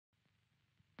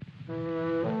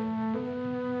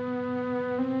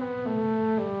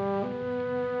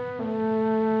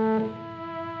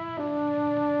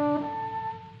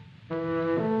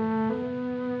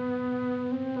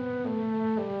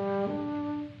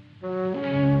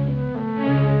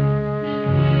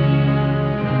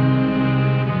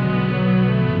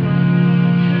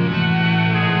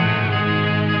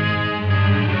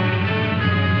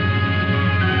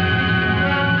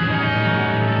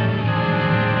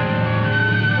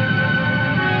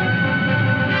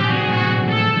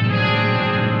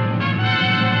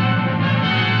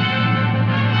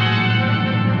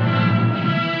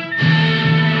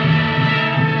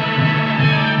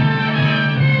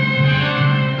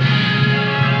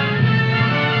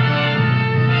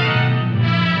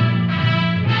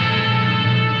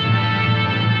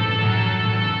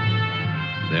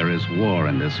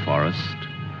forest,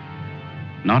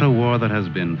 not a war that has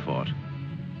been fought,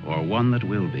 or one that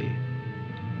will be,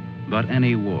 but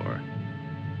any war.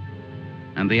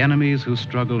 And the enemies who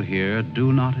struggle here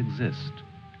do not exist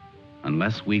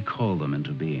unless we call them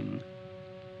into being.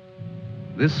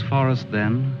 This forest,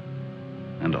 then,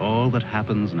 and all that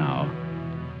happens now,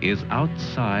 is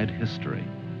outside history.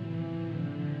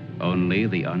 Only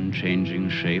the unchanging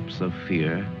shapes of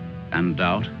fear and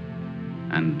doubt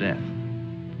and death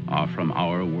are from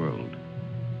our world.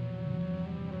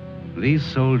 These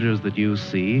soldiers that you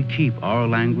see keep our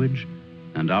language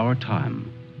and our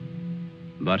time,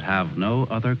 but have no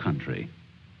other country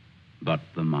but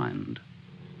the mind.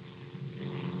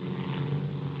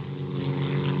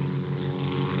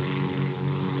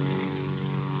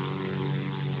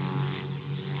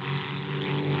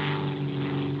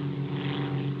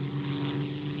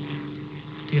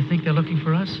 Do you think they're looking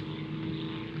for us?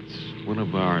 It's one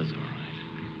of ours, all right.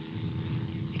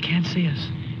 You can't see us.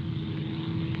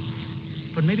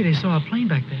 But maybe they saw a plane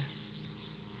back there.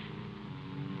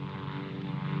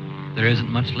 There isn't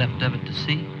much left of it to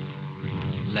see,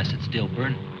 unless it's still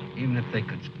burning. Even if they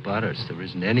could spot us, there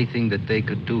isn't anything that they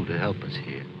could do to help us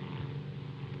here.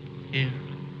 Here.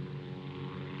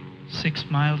 6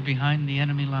 miles behind the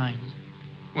enemy lines.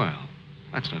 Well,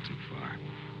 that's not too far.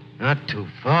 Not too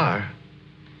far.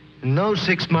 In those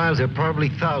 6 miles, there are probably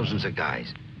thousands of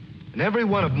guys. And every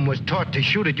one of them was taught to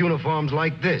shoot at uniforms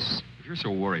like this. If you're so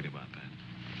worried about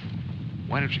that,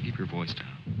 why don't you keep your voice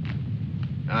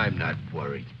down? I'm not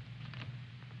worried.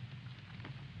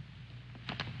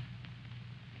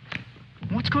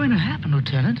 What's going to happen,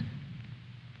 Lieutenant?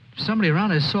 If somebody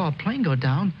around us saw a plane go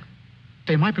down,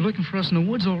 they might be looking for us in the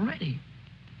woods already.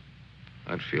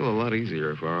 I'd feel a lot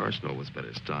easier if our arsenal was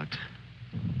better stocked.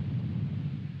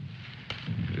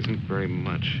 It isn't very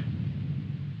much.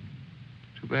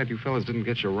 Too bad you fellas didn't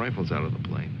get your rifles out of the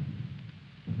plane.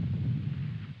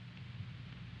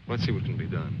 Let's see what can be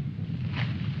done.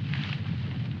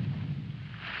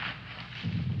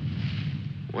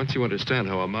 Once you understand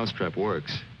how a mousetrap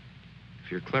works,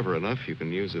 if you're clever enough, you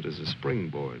can use it as a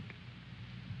springboard.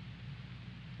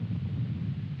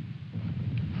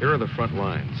 Here are the front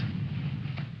lines.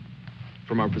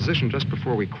 From our position just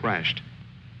before we crashed,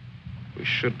 we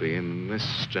should be in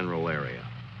this general area.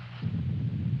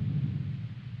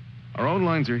 Our own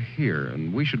lines are here,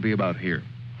 and we should be about here.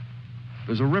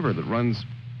 There's a river that runs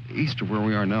east of where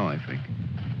we are now, I think.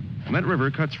 And that river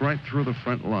cuts right through the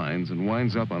front lines and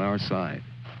winds up on our side.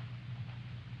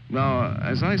 Now,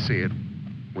 as I see it,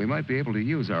 we might be able to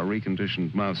use our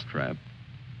reconditioned mousetrap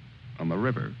on the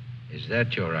river. Is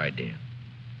that your idea?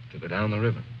 To go down the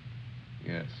river?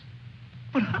 Yes.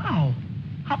 But how?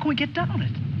 How can we get down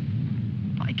it?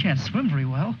 I can't swim very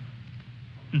well.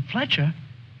 And Fletcher...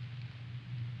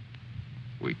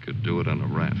 We could do it on a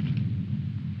raft.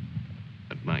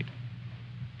 At night.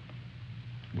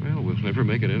 Well, we'll never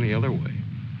make it any other way.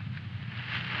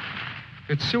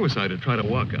 It's suicide to try to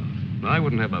walk out. I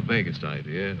wouldn't have the vaguest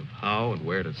idea of how and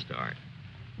where to start.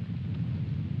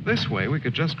 This way, we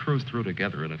could just cruise through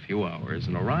together in a few hours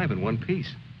and arrive in one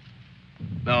piece.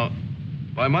 Now,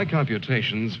 by my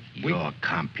computations, Your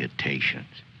computations?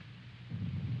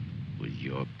 It was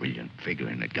your brilliant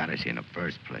figuring that got us here in the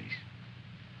first place.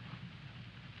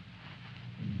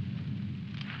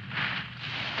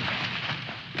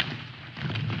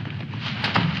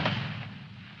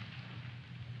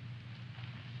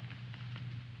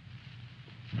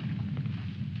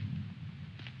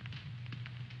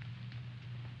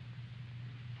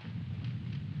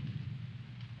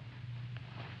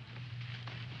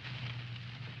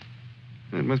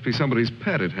 It must be somebody's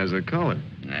pet. It has a collar.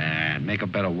 Nah, make a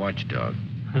better watchdog.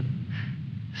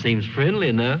 Seems friendly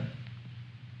enough.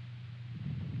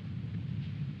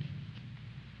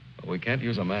 But we can't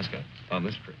use a mascot on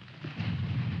this trip.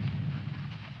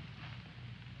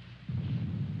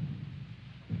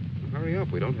 Hurry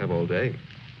up. We don't have all day.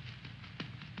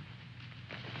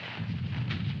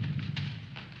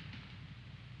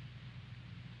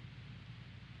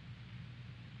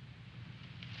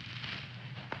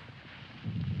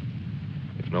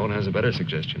 If no one has a better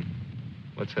suggestion,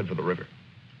 let's head for the river.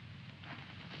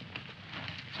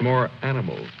 Some more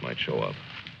animals might show up.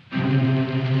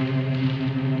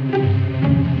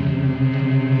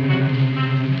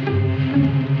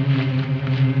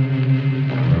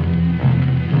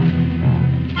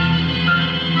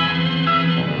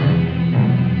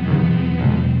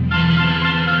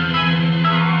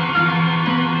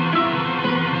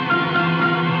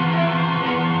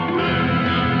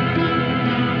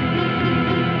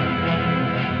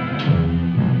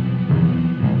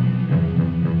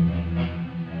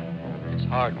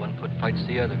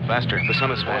 the other? Faster. The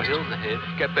sun is That west. hill's ahead.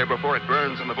 Get there before it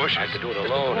burns in the bushes. I could do it Just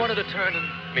alone. a corner to turn and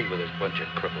Me with this bunch of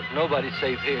cripples. nobody's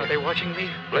safe here. Are they watching me?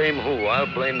 Blame who? I'll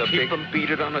blame the Keep big... them beat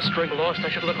it on a string. Lost, I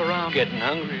should look around. Getting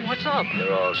hungry. What's up?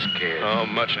 They're all scared. How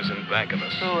much is in back of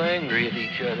us? So angry at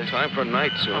each other. Time for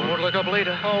night I soon. won't look up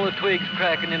later. All the twigs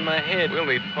cracking in my head. We'll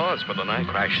need pause for the night.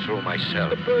 Crash through myself.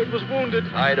 The bird was wounded.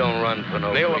 I don't run for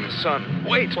no Nail of the reason. sun.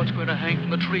 Wait! What's going to hang from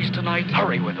the trees tonight?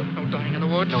 Hurry with them. No dying in the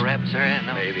woods. No rabbits there,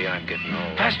 no. Maybe I'm getting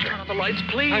old. Turn on the lights,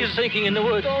 please. I'm sinking in the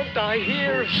woods. Don't die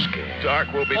here. Who's scared?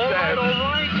 Dark will be All right, dead. all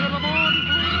right. Till the morning,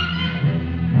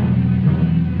 please.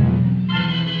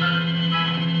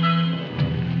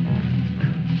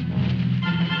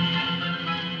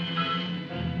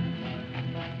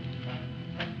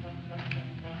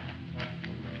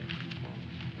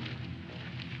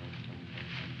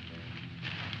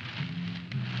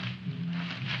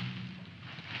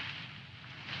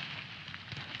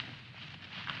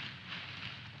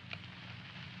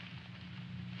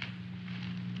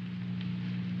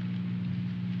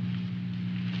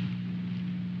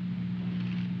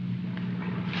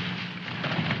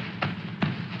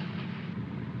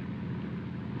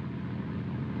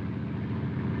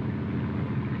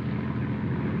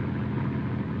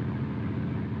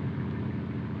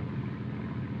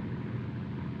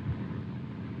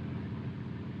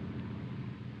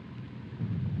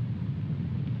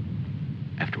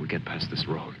 After we get past this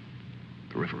road,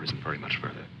 the river isn't very much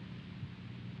further.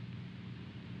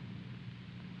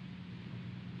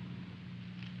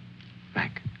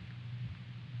 Mac,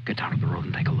 get down to the road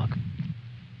and take a look.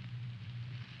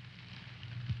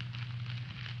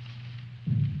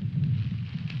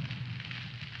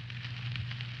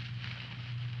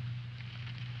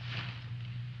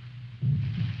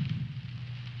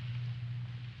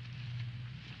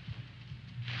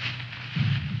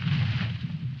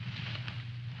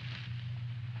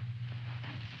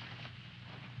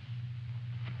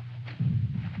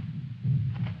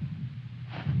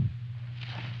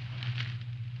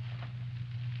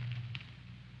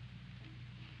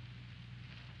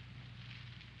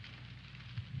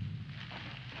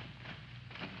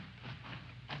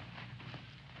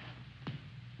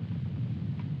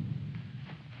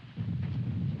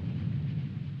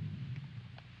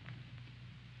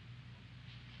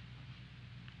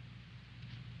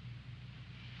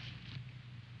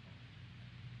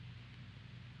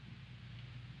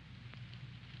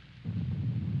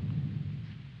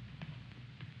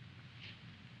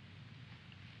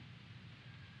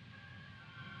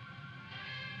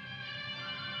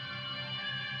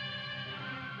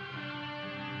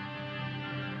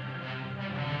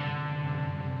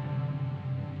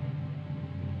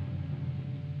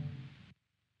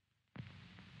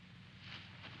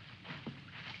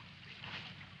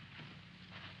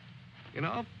 You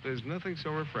know, there's nothing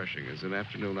so refreshing as an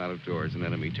afternoon out of doors in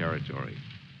enemy territory.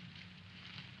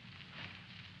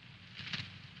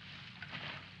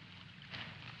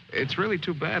 It's really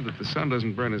too bad that the sun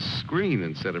doesn't burn his screen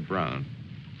instead of brown.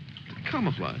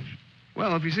 Camouflage.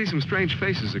 Well, if you see some strange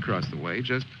faces across the way,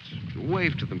 just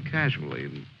wave to them casually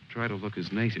and try to look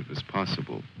as native as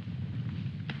possible.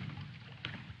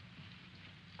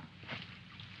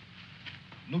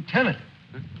 Lieutenant.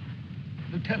 Huh?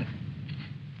 Lieutenant.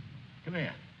 Come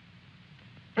here.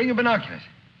 Bring your binoculars.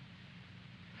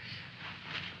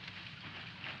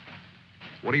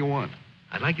 What do you want?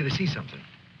 I'd like you to see something.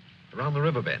 Around the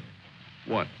riverbed.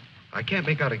 What? I can't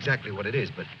make out exactly what it is,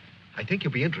 but I think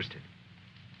you'll be interested.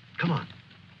 Come on.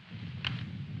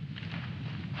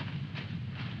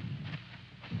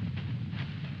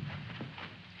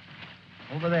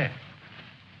 Over there.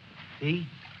 See?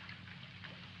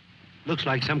 Looks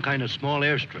like some kind of small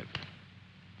airstrip.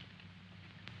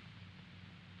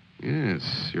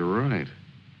 Yes, you're right.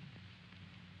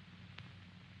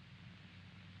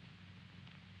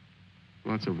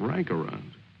 Lots of rank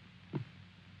around.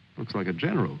 Looks like a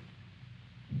general.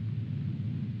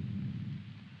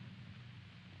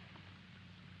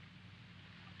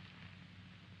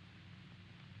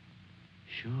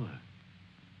 Sure.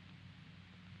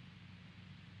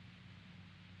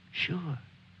 Sure.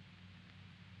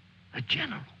 A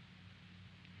general.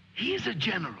 He's a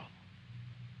general.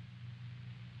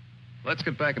 Let's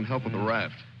get back and help with the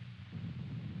raft.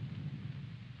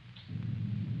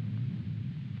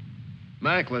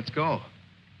 Mac, let's go.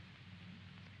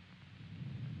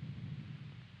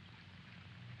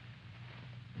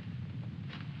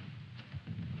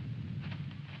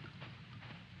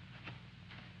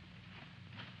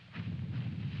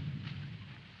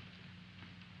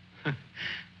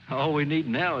 All we need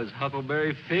now is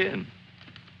Huckleberry Finn.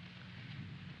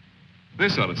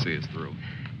 This ought to see us through.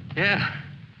 Yeah,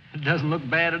 it doesn't look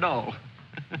bad at all.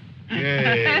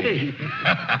 Yay.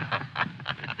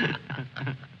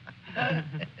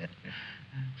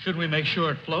 Should we make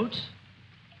sure it floats?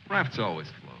 Rafts always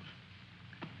float.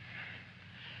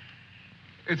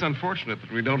 It's unfortunate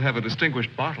that we don't have a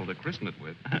distinguished bottle to christen it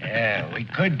with. Yeah, we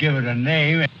could give it a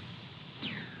name.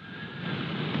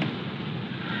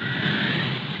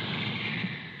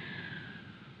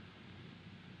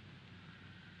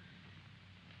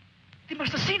 They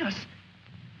must have seen us.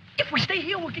 If we stay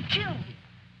here, we'll get killed.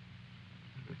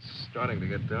 It's starting to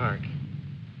get dark.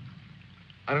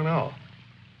 I don't know.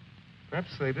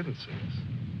 Perhaps they didn't see us.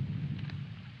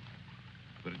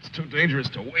 But it's too dangerous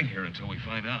to wait here until we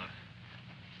find out.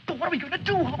 But what are we going to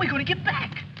do? How are we going to get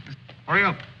back? Hurry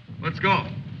up. Let's go.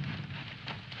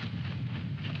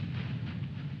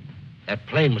 That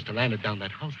plane must have landed down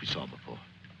that house we saw before.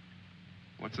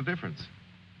 What's the difference?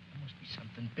 There must be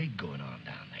something big going on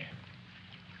down there.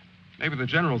 Maybe the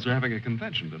generals are having a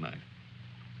convention tonight.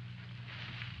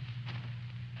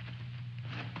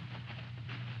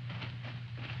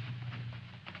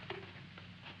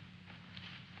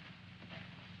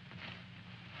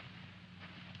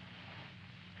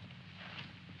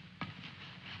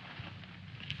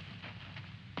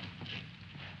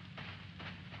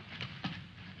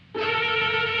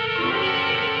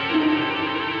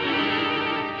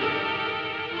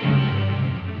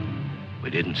 We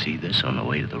didn't see this on the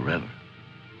way to the river.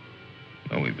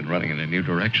 Oh, we've been running in a new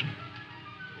direction.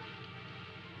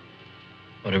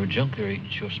 Whatever junk they're eating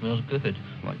sure smells good.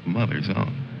 Like Mother's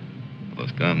own.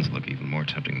 Those guns look even more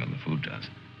tempting than the food does.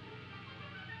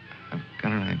 I've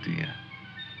got an idea.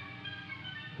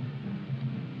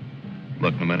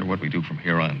 Look, no matter what we do from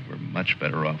here on, we're much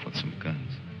better off with some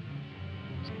guns.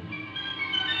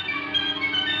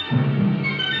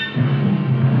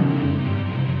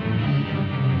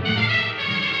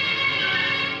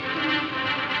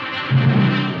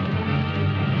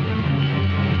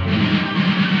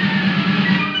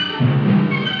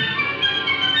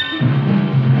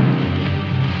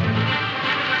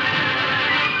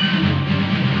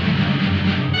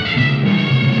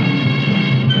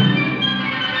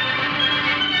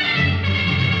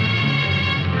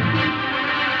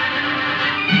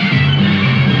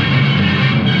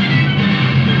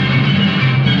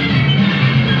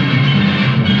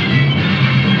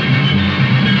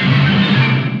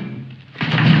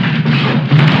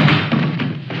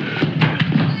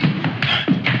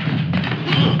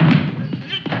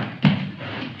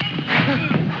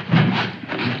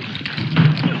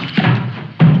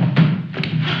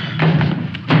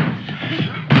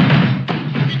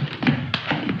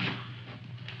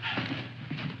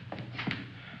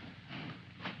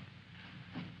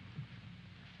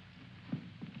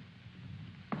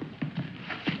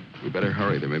 We better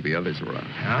hurry. There may be others around.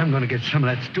 I'm going to get some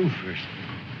of that stew first.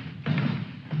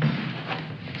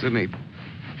 Sidney,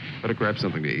 better grab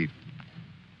something to eat.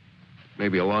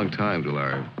 Maybe a long time till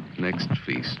our next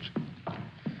feast.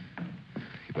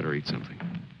 You better eat something.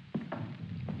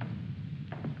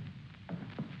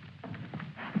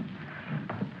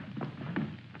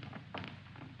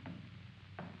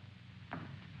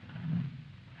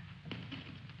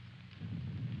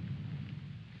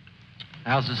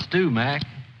 How's the stew, Mac?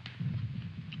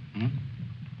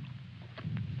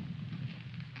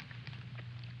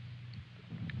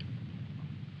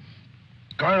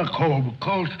 Kind of cold, but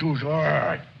cold stew's all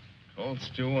right. Cold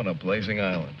stew on a blazing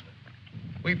island.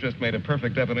 We've just made a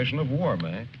perfect definition of war,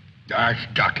 Mac. That's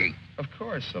ducky. Of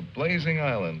course, a blazing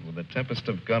island with a tempest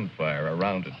of gunfire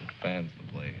around it that fans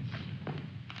the blaze.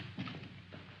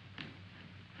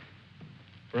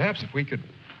 Perhaps if we could...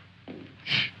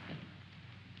 Shh.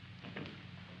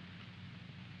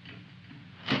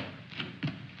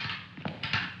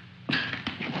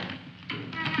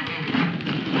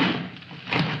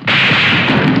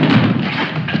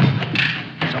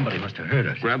 Somebody must have heard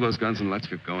us. Grab those guns and let's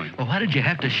get going. Well, why did you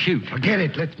have to shoot? Forget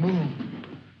it. Let's move.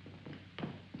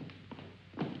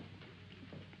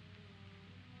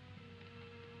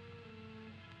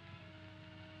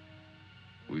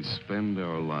 We spend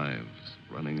our lives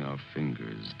running our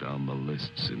fingers down the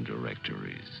lists and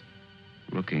directories,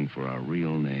 looking for our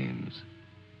real names,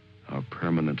 our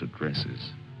permanent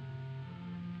addresses.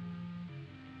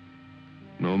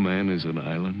 No man is an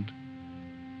island.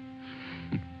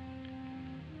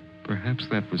 Perhaps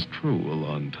that was true a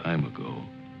long time ago,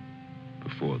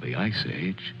 before the Ice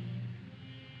Age.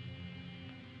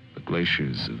 The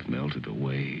glaciers have melted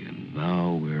away, and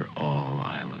now we're all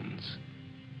islands.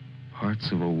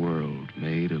 Parts of a world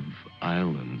made of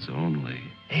islands only.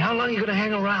 Hey, how long are you going to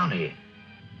hang around here?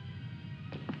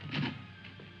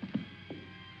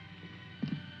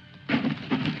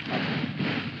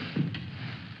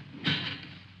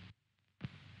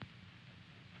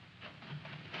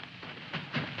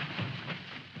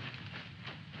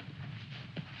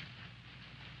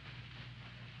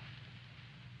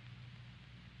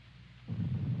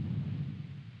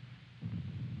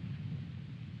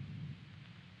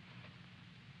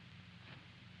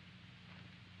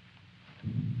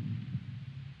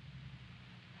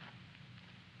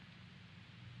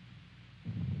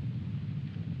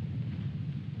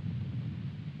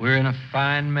 We're in a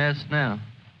fine mess now.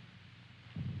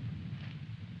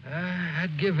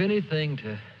 I'd give anything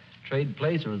to trade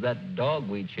places with that dog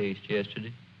we chased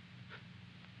yesterday.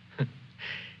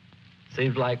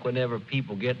 Seems like whenever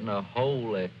people get in a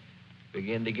hole, they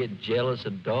begin to get jealous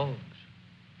of dogs.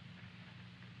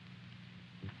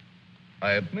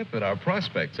 I admit that our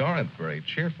prospects aren't very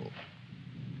cheerful.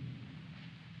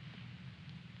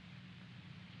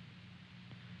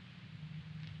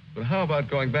 But how about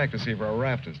going back to see if our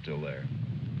raft is still there?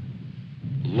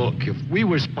 Look, if we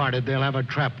were spotted, they'll have a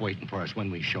trap waiting for us when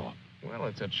we show up. Well,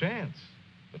 it's a chance.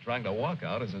 But trying to walk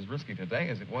out is as risky today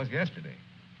as it was yesterday.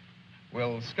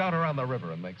 We'll scout around the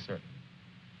river and make certain.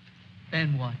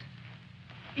 Then what?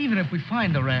 Even if we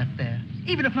find the raft there,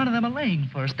 even if none of them are laying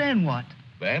for us, then what?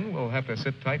 Then we'll have to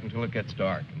sit tight until it gets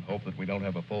dark and hope that we don't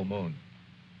have a full moon.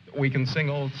 We can sing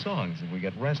old songs if we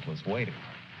get restless waiting.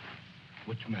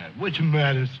 What's the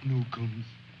matter, Snookums?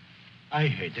 I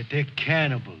heard that they're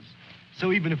cannibals.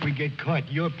 So even if we get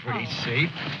caught, you're pretty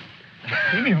safe.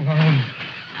 Leave me alone.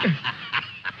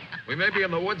 We may be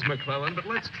in the woods, McClellan, but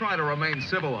let's try to remain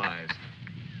civilized.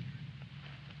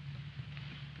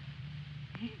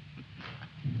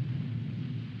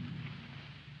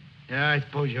 Yeah, I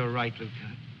suppose you're right,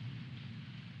 Lieutenant.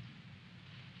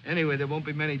 Anyway, there won't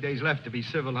be many days left to be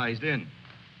civilized in.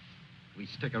 We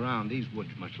stick around these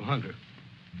woods much longer.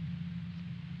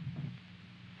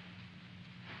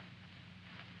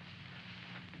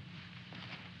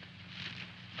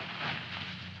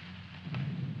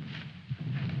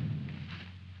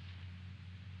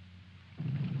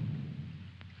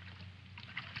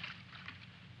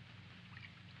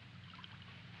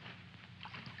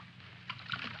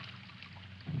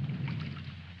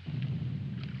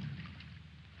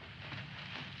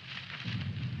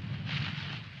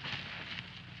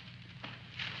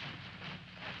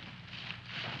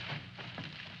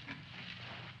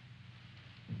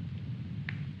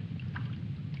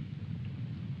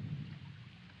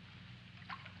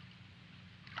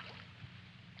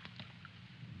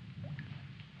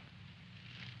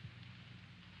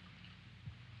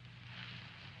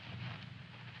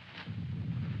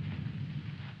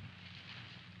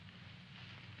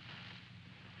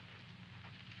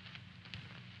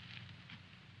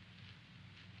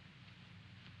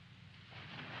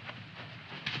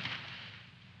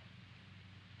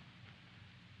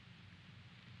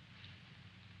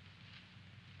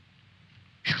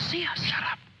 She'll see us. Shut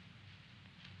up.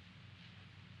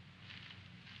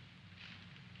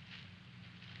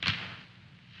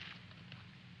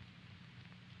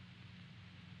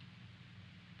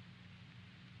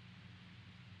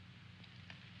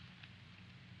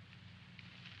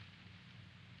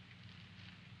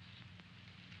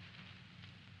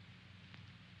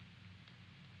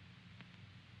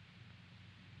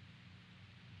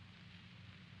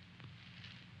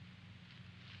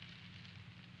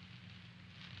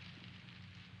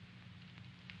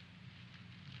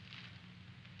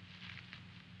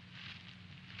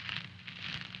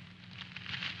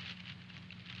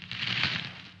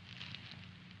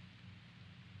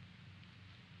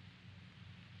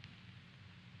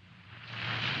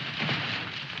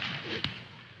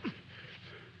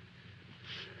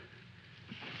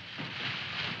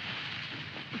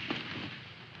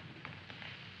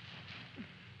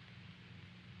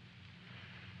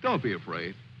 Don't be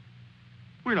afraid.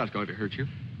 We're not going to hurt you.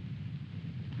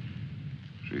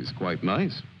 She's quite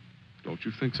nice. Don't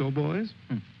you think so, boys?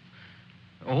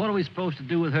 Well, what are we supposed to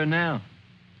do with her now?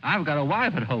 I've got a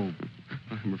wife at home.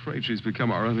 I'm afraid she's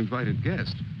become our uninvited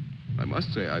guest. I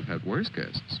must say I've had worse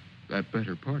guests at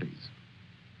better parties.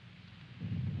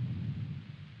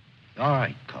 All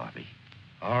right, Carby.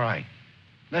 All right.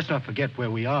 Let's not forget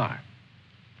where we are.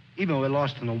 Even though we're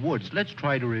lost in the woods, let's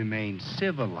try to remain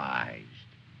civilized.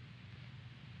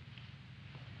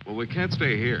 Well, we can't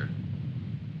stay here.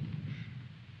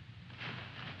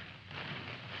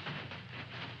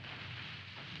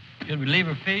 Should we leave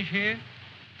her fish here?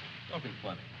 Don't be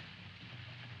funny.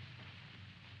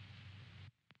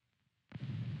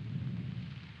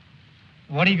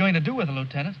 What are you going to do with her,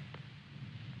 Lieutenant?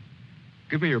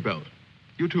 Give me your belt.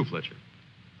 You too, Fletcher.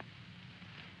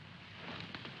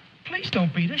 Please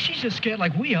don't beat her. She's just scared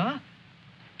like we are.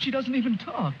 She doesn't even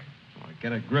talk. Oh,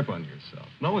 get a grip on yourself.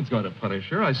 No one's going to punish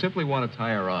her. I simply want to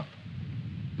tie her up.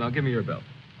 Now, give me your belt.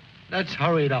 Let's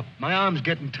hurry it up. My arm's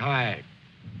getting tired.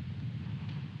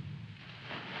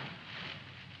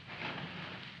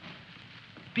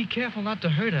 Be careful not to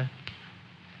hurt her.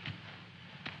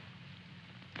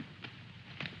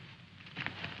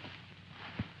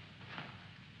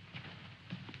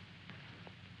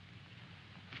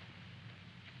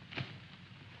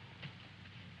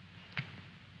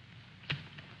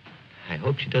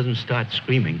 hope she doesn't start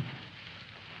screaming.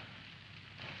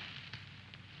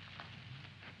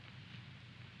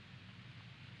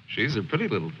 She's a pretty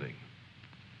little thing.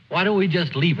 Why don't we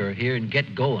just leave her here and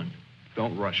get going?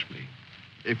 Don't rush me.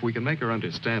 If we can make her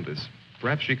understand us,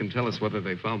 perhaps she can tell us whether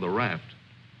they found the raft.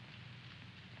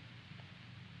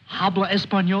 Habla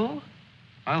Espanol?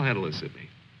 I'll handle it, Sidney.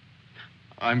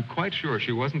 I'm quite sure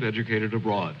she wasn't educated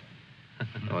abroad.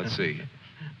 Now, let's see.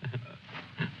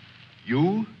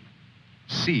 You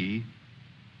see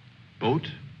boat,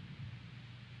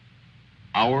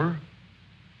 our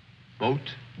boat.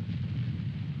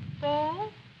 Ball?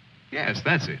 Yes,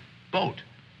 that's it. Boat.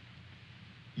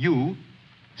 You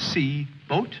see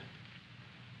boat?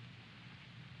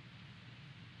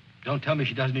 Don't tell me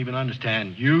she doesn't even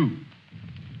understand you.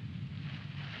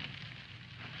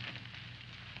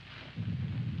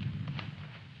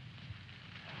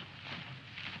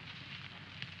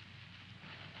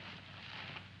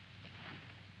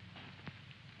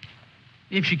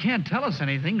 If she can't tell us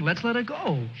anything, let's let her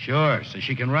go. Sure, so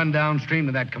she can run downstream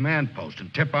to that command post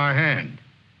and tip our hand.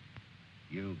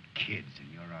 You kids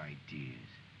and your ideas.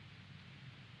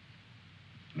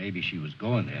 Maybe she was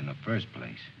going there in the first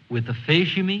place. With the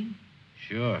fish, you mean?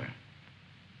 Sure.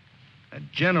 A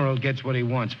general gets what he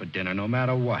wants for dinner, no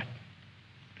matter what.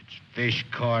 If it's fish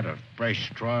caught or fresh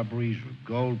strawberries or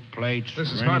gold plates.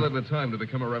 This is ring- hardly the time to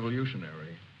become a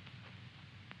revolutionary.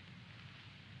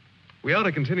 We ought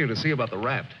to continue to see about the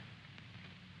raft.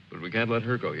 But we can't let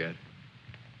her go yet.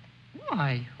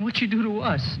 Why? What'd she do to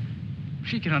us? If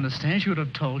she can understand, she would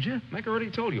have told you. Mac already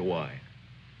told you why.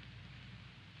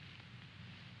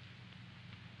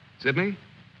 Sidney,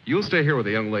 you'll stay here with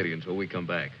the young lady until we come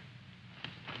back.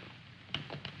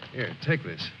 Here, take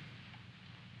this.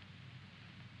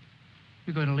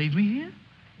 You're going to leave me here?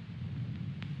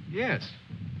 Yes.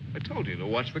 I told you to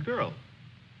watch the girl.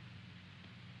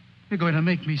 You're going to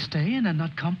make me stay and then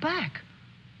not come back.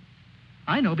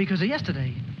 I know because of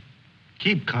yesterday.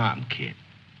 Keep calm, kid.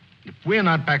 If we're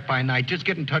not back by night, just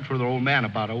get in touch with our old man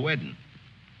about our wedding.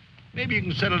 Maybe you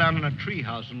can settle down in a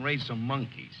treehouse and raise some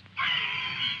monkeys.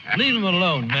 Leave him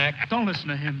alone, Mac. Don't listen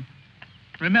to him.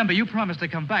 Remember, you promised to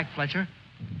come back, Fletcher.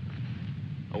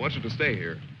 I want you to stay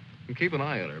here and keep an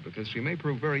eye on her because she may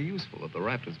prove very useful if the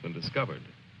raft has been discovered.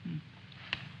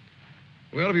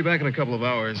 We ought to be back in a couple of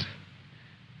hours.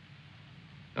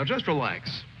 Now, just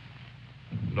relax.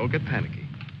 Don't get panicky.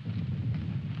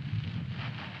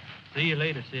 See you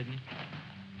later, Sidney.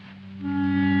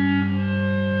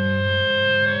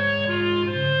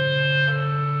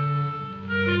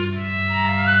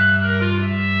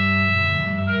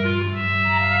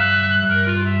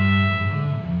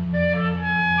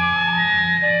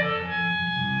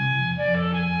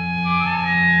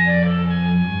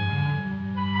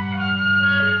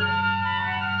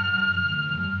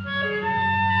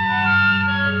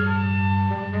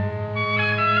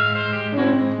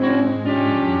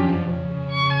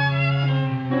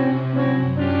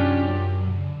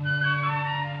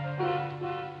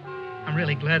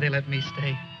 Glad they let me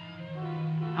stay.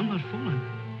 I'm not fooling.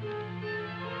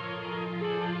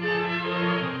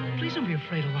 Please don't be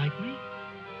afraid to like me.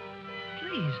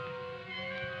 Please.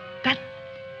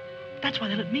 That's why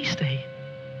they let me stay.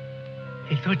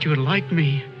 They thought you would like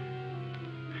me.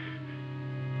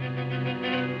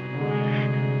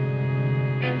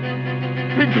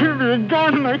 They give me a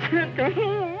gun, I can't go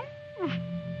home.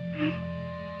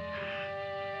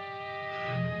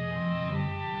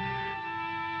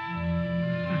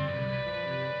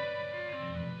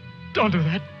 Don't do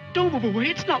that. Don't move away.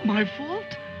 It's not my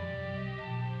fault.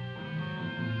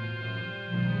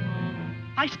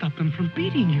 I stopped them from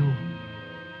beating you.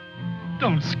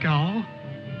 Don't scowl.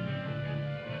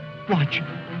 Watch.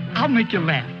 I'll make you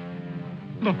laugh.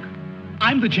 Look,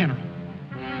 I'm the general.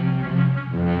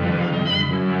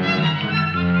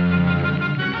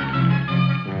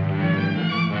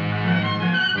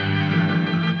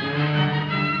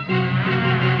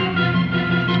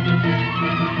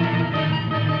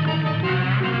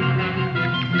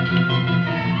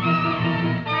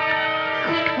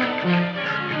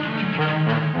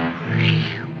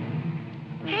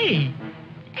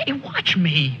 Hey, watch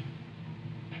me.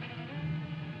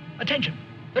 Attention.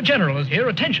 The general is here.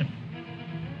 Attention.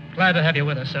 Glad to have you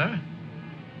with us, sir.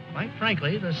 Quite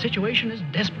frankly, the situation is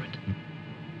desperate.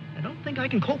 I don't think I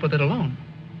can cope with it alone.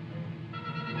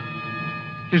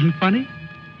 Isn't funny?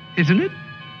 Isn't it?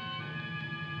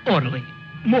 Orderly.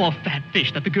 More fat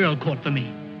fish that the girl caught for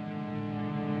me.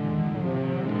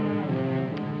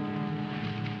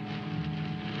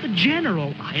 The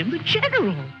general. I am the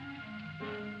general.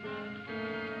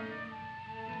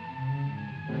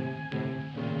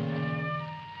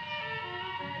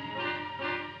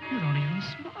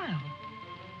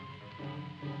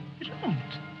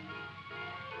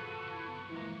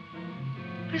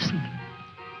 Listen.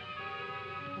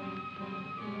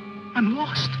 I'm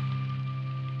lost.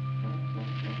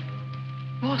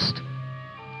 Lost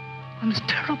on this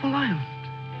terrible island.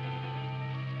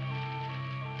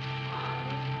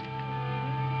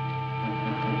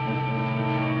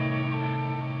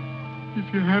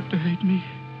 If you have to hate me,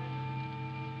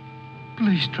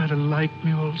 please try to like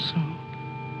me also.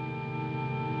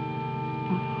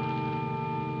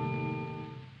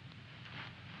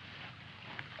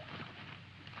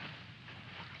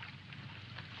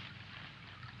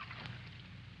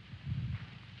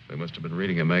 They must have been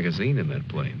reading a magazine in that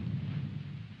plane.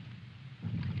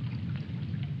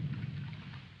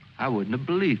 I wouldn't have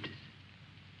believed it.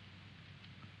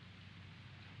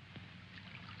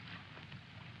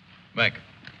 Mac,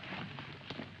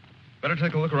 better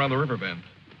take a look around the river bend.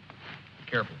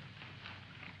 Be careful.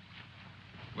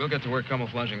 We'll get to work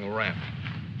camouflaging the raft.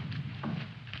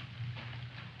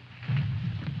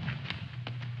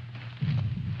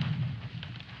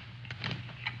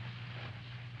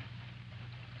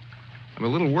 I'm a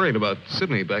little worried about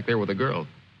Sidney back there with the girl.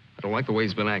 I don't like the way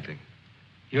he's been acting.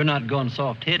 You're not going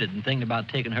soft-headed and thinking about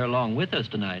taking her along with us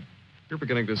tonight. You're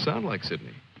beginning to sound like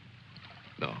Sidney.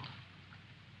 No.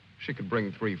 She could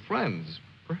bring 3 friends,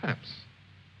 perhaps.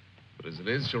 But as it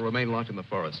is, she'll remain locked in the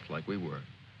forest like we were.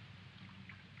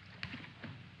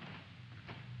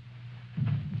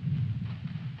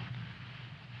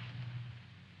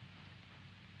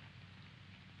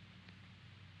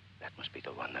 That must be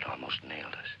the one that almost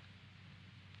nailed us.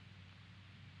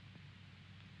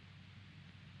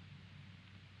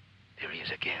 There he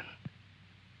is again.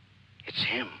 It's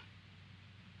him.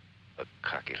 A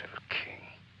cocky little king.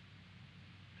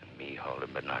 And me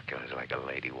holding binoculars like a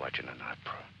lady watching an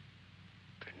opera.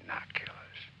 Binoculars.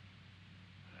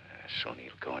 Soon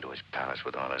he'll go into his palace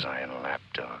with all his iron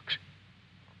lapdogs.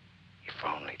 If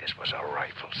only this was a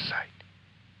rifle sight.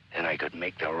 Then I could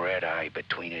make the red eye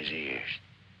between his ears.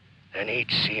 Then he'd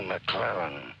see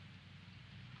McClellan.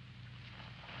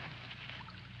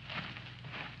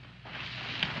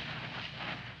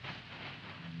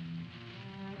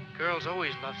 Girls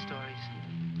always love stories.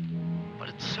 But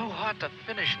it's so hard to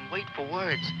finish and wait for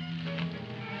words.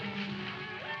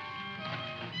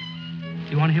 Do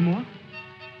you want to hear more?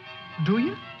 Do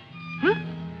you? Huh?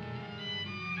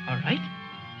 All right.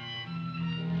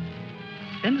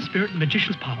 Then the spirit in the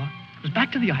magician's power goes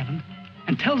back to the island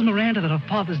and tells Miranda that her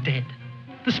father's dead.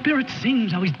 The spirit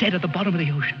sings how he's dead at the bottom of the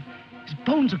ocean. His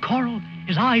bones are coral,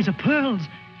 his eyes are pearls,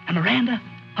 and Miranda,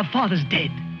 her father's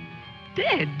dead.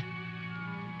 Dead?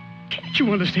 Can't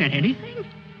you understand anything?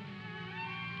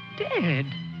 Dead.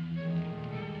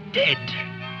 Dead.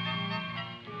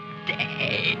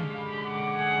 Dead.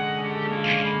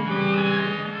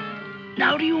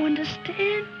 Now do you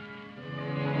understand?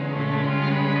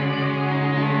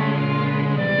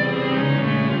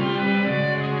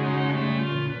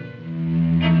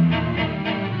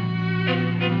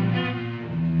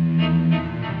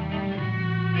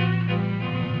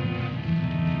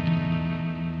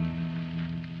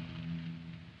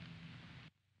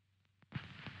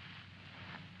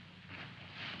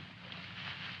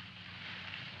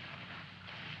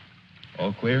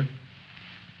 All clear?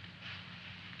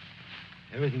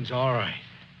 Everything's all right.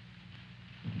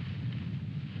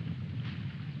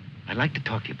 I'd like to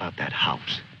talk to you about that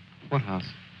house. What house?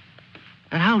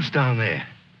 That house down there.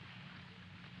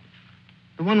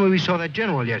 The one where we saw that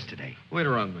general yesterday.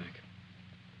 Later on, Mac.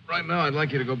 Right now, I'd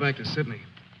like you to go back to Sydney.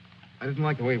 I didn't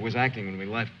like the way he was acting when we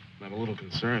left. I'm a little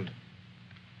concerned.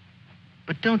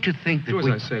 But don't you think that Do as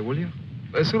I say, will you?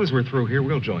 As soon as we're through here,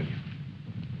 we'll join you.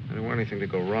 I don't want anything to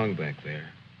go wrong back there.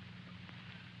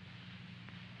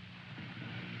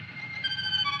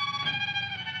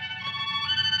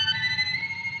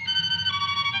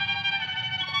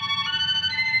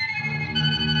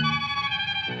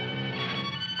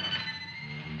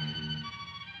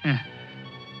 Yeah.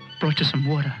 Brought you some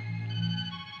water.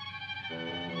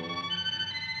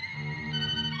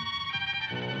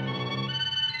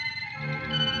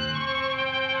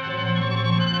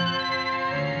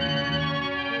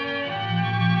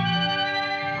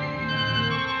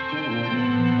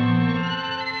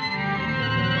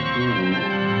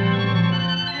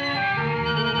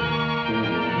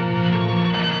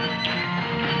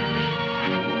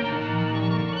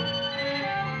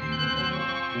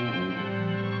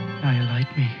 Now you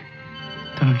like me,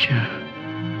 don't you?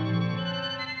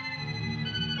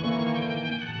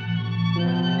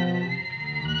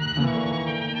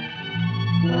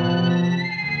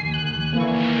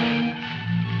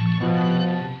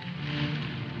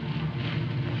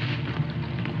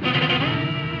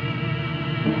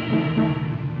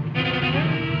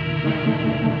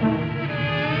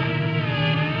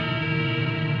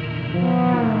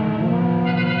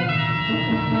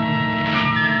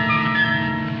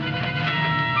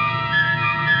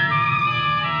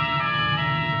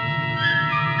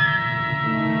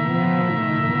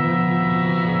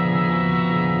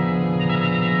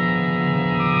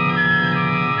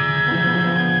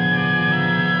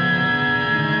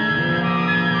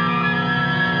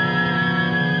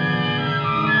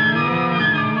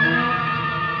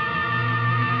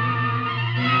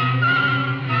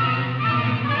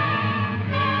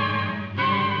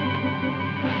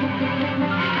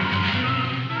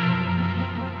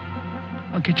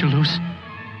 get you loose.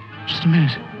 Just a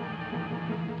minute.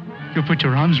 You'll put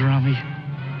your arms around me.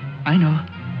 I know.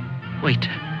 Wait.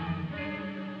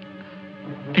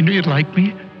 I knew you'd like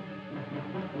me.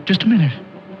 Just a minute.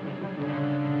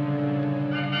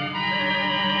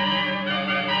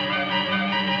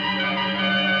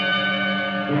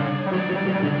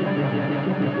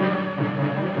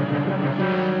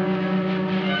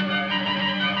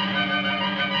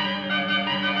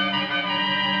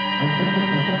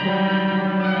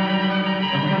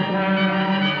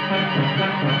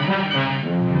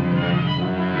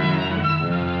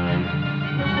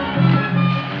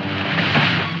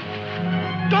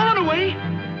 Don't run away.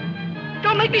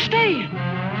 Don't make me stay.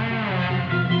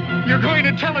 You're going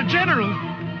to tell a general.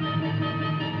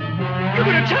 You're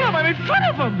going to tell him I'm in front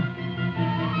of him.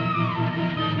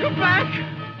 Come back.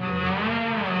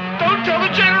 Don't tell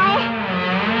the general.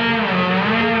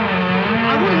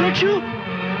 I won't hurt you.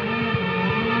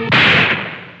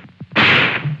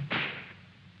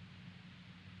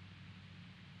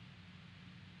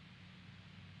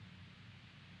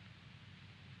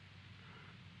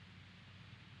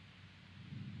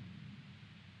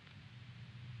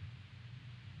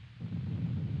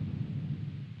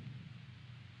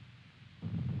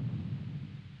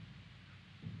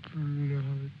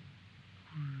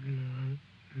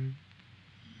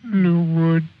 The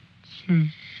woods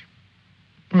is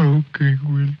smoking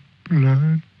with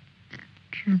blood.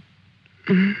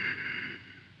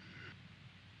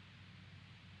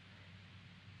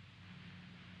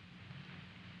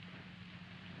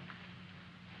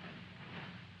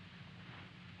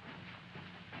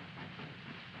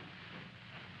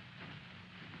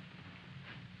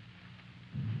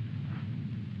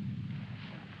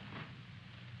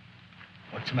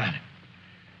 What's the matter?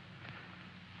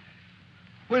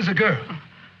 Where's the girl?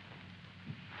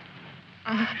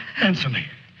 Answer me.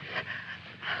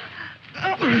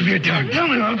 What have you done? Tell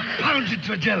me, I'll pound you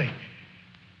to a jelly.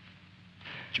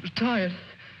 She was tired.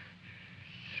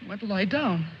 She went to lie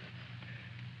down.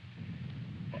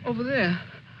 Over there.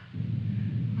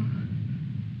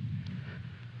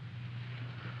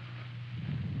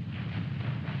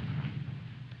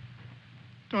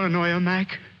 Don't annoy her,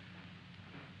 Mac.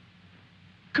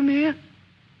 Come here.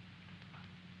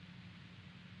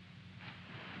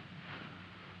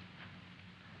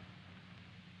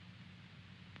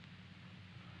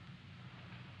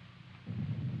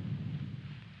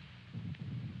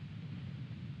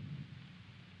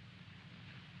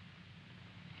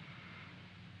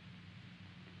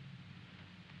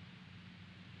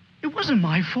 It wasn't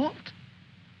my fault.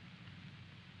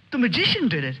 The magician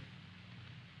did it.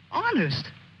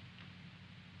 Honest.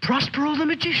 Prospero the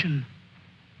magician.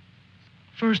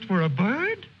 First we're a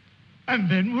bird, and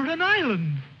then we're an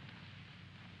island.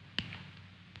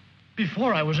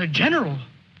 Before I was a general,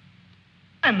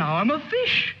 and now I'm a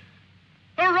fish.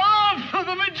 Hurrah for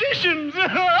the magicians!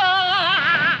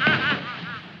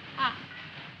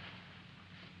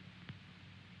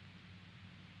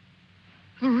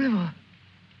 The river.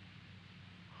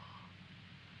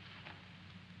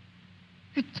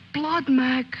 It's blood,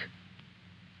 Mac.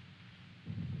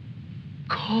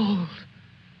 Cold.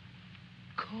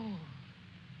 Cold.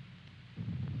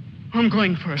 I'm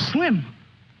going for a swim.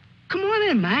 Come on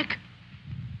in, Mac.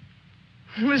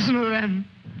 Listen to them.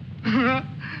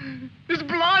 It's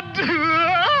blood.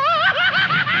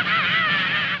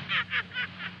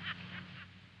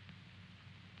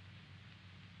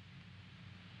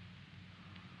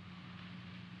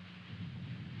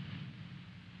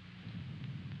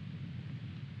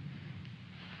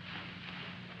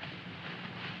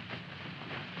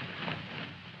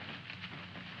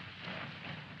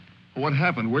 What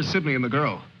happened? Where's Sidney and the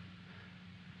girl?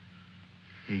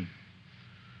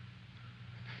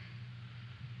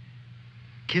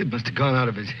 Kid must have gone out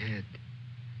of his head.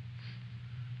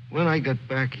 When I got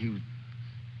back, he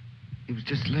was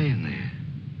just laying there.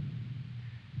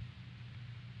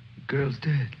 The girl's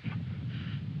dead.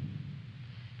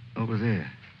 Over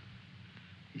there.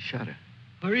 He shot her.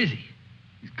 Where is he?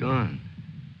 He's gone.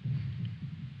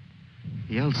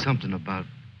 He yelled something about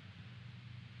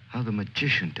how the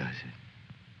magician does it.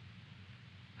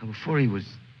 Now, before he was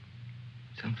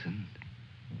something,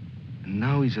 and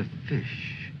now he's a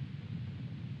fish.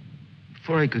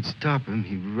 Before I could stop him,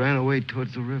 he ran away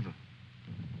towards the river.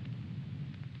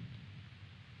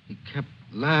 He kept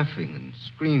laughing and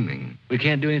screaming. We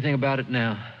can't do anything about it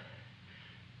now.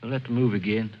 We'll have to move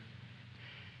again.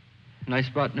 A nice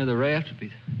spot near the raft would be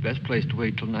the best place to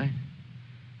wait till night.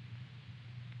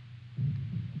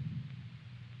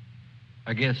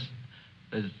 I guess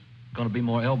there's going to be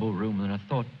more elbow room than I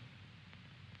thought.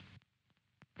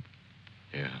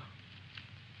 Yeah.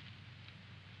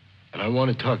 And I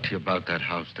want to talk to you about that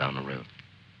house down the road.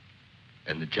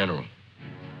 And the general.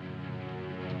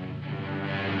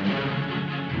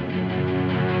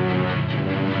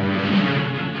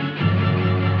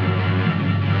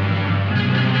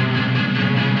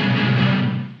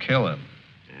 Kill him.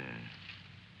 Yeah.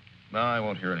 No, I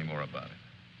won't hear any more about it.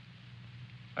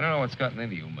 I don't know what's gotten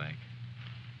into you, Mac.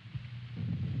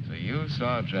 So you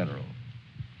saw a general.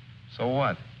 So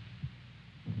what?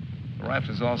 The raft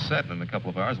is all set, and in a couple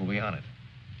of hours we'll be on it.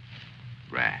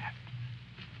 Raft.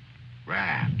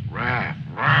 Raft.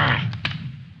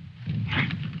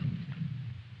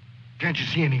 Can't you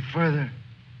see any further?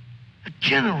 A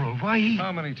general, why he...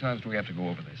 How many times do we have to go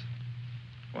over this?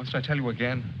 Must I tell you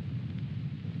again?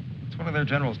 It's one of their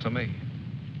generals to me.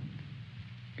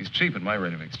 He's cheap at my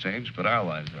rate of exchange, but our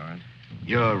lives aren't.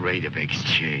 Your rate of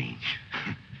exchange.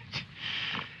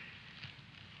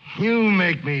 You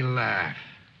make me laugh.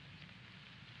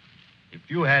 If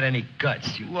you had any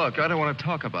guts, you... Look, I don't want to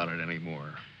talk about it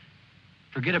anymore.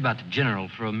 Forget about the general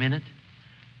for a minute.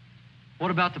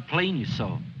 What about the plane you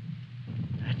saw?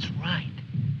 That's right.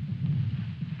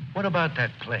 What about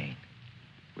that plane?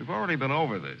 We've already been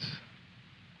over this.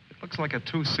 It looks like a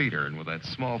two-seater, and with that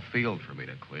small field for me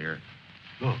to clear.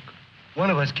 Look, one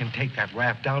of us can take that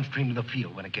raft downstream to the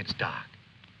field when it gets dark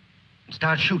and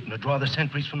start shooting to draw the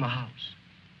sentries from the house.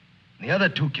 And the other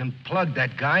two can plug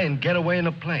that guy and get away in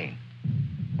a plane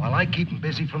while I keep him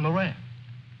busy from the raft.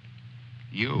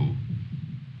 You?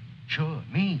 Sure,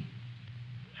 me.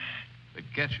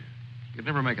 They'd get you. You'd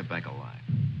never make it back alive.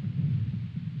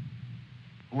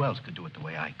 Who else could do it the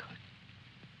way I could?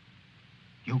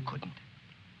 You couldn't.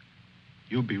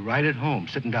 You'd be right at home,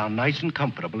 sitting down nice and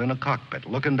comfortable in a cockpit,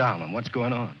 looking down on what's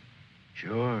going on.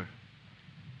 Sure.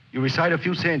 You recite a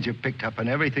few sayings you picked up, and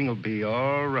everything will be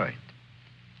all right.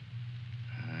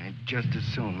 I'd just as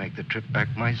soon make the trip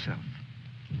back myself.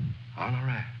 On a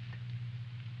raft.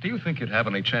 Do you think you'd have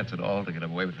any chance at all to get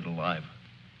away with it alive?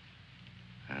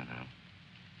 I don't know.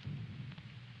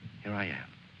 Here I am.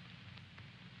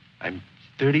 I'm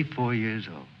 34 years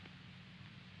old.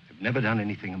 I've never done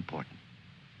anything important.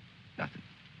 Nothing.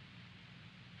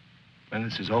 When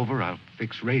this is over, I'll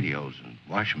fix radios and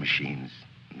washing machines,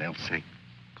 and they'll say,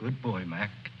 "Good boy,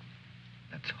 Mac."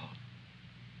 That's all.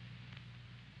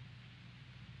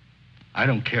 I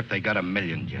don't care if they got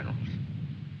 1,000,000 generals.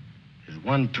 There's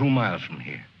one 2 miles from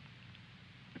here.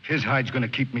 If his hide's gonna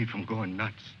keep me from going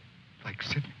nuts, like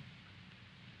Sidney,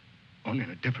 only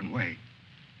in a different way,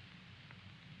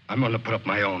 I'm gonna put up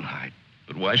my own hide.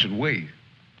 But why should we?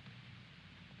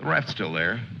 The raft's still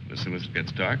there. As soon as it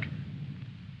gets dark,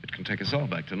 it can take us all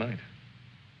back tonight.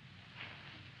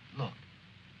 Look,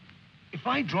 if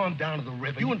I draw him down to the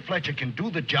river, you and Fletcher can do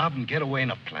the job and get away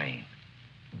in a plane.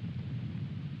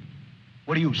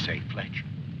 What do you say, Fletcher?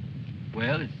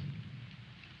 Well, it's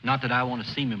not that I want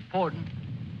to seem important.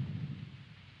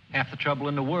 Half the trouble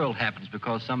in the world happens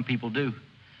because some people do.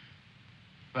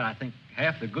 But I think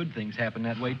half the good things happen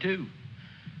that way, too.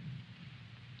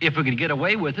 If we could get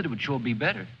away with it, it would sure be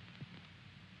better.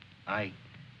 I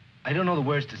don't know the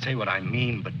words to say what I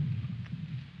mean, but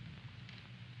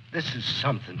this is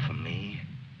something for me.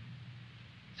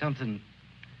 Something...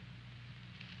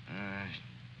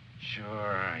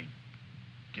 Sure, I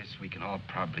guess we can all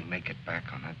probably make it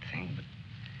back on that thing, but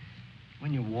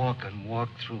when you walk and walk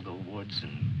through the woods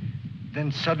and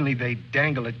then suddenly they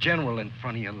dangle a general in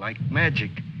front of you like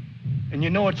magic, and you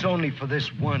know it's only for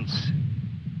this once,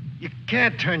 you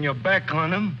can't turn your back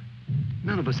on him.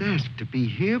 None of us asked to be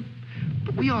here,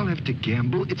 but we all have to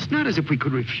gamble. It's not as if we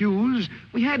could refuse.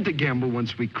 We had to gamble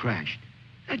once we crashed.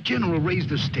 That general raised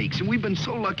the stakes, and we've been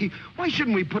so lucky. Why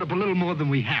shouldn't we put up a little more than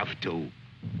we have to?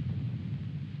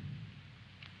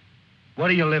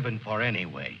 What are you living for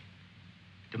anyway?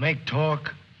 To make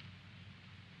talk?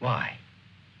 Why?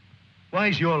 Why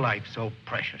is your life so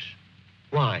precious?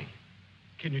 Why?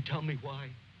 Can you tell me why?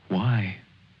 Why?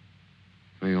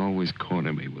 They always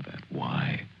corner me with that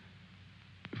why.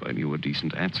 If I knew a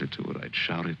decent answer to it, I'd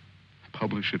shout it,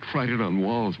 publish it, write it on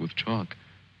walls with chalk.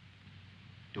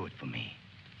 Do it for me.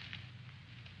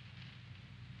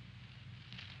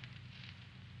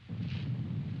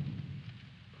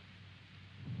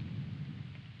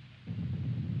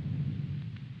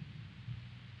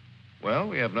 Well,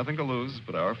 we have nothing to lose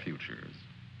but our futures.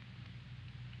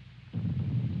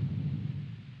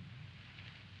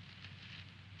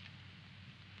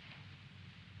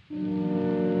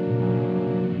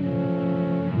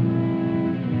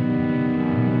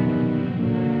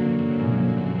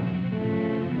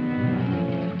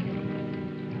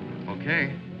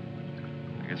 Okay.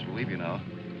 I guess we'll leave you now.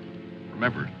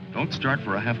 Remember, don't start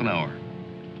for a half an hour.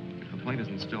 If the plane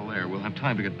isn't still there, we'll have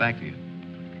time to get back to you.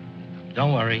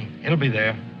 Don't worry. It'll be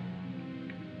there.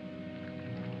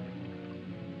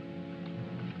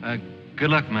 Good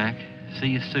luck, Mac. See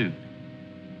you soon.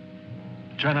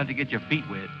 Try not to get your feet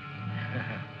wet.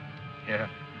 Yeah.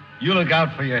 You look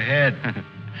out for your head.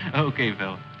 Okay,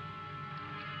 fella.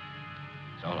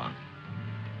 So long.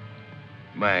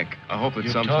 Mac, I hope that You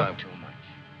sometime... talk too much.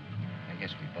 I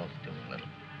guess we both do a little.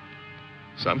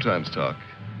 Sometimes talk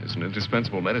is an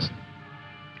indispensable medicine.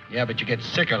 Yeah, but you get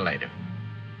sicker later.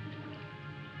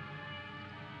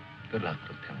 Good luck,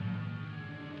 Lieutenant.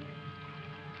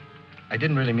 I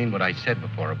didn't really mean what I said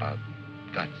before about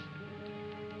guts.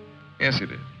 Yes, you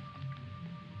did.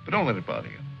 But don't let it bother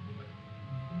you.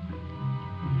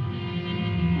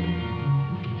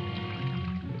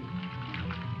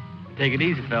 Take it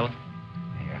easy, fella.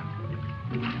 Yeah.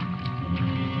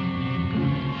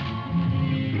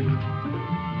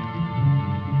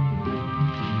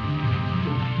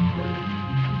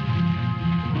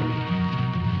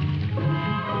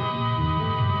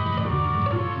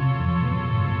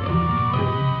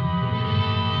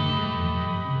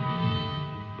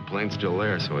 The plane's still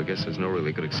there, so I guess there's no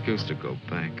really good excuse to go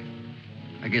back.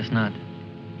 I guess not.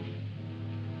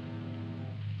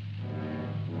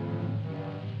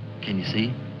 Can you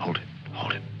see? Hold it.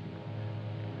 Hold it.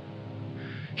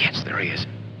 Yes, there he is.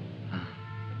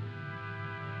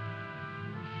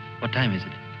 What time is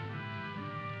it?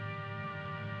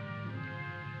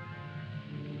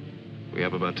 We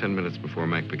have about 10 minutes before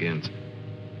Mac begins.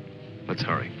 Let's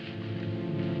hurry.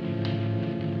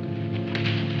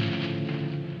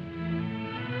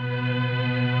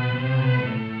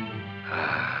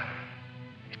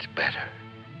 It's better.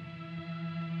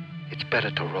 It's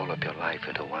better to roll up your life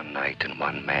into one night and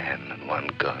one man and one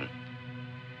gun.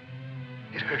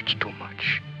 It hurts too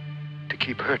much to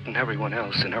keep hurting everyone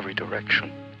else in every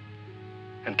direction.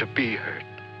 And to be hurt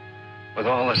with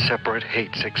all the separate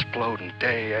hates exploding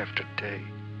day after day.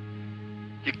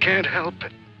 You can't help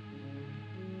it.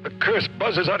 The curse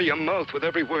buzzes out of your mouth with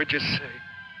every word you say.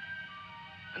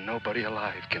 And nobody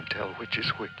alive can tell which is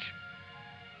which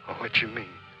or what you mean.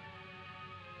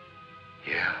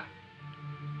 Yeah.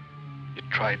 You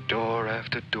try door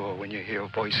after door when you hear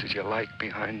voices you like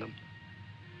behind them.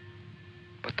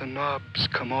 But the knobs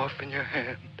come off in your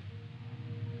hand.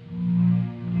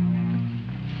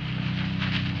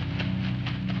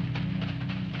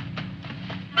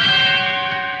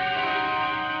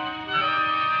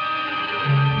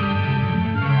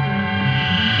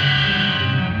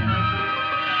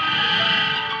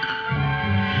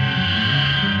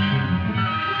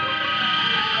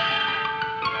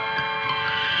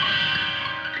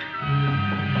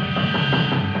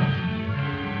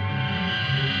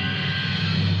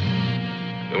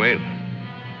 Wait.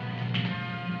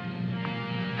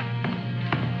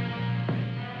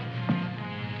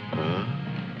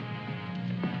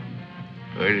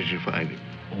 Where did you find him?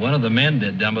 One of the men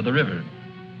did down by the river.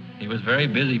 He was very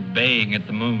busy baying at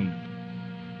the moon.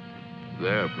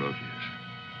 There, Proteus.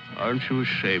 Aren't you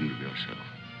ashamed of yourself?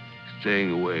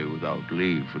 Staying away without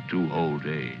leave for 2 whole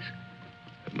days.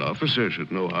 An officer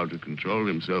should know how to control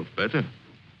himself better.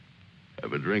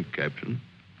 Have a drink, Captain.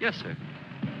 Yes, sir.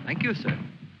 Thank you, sir.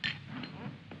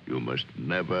 You must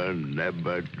never,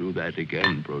 never do that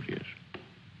again, Proteus.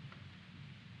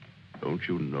 Don't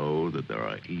you know that there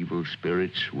are evil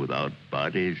spirits without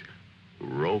bodies who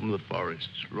roam the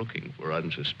forests looking for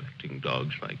unsuspecting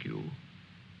dogs like you?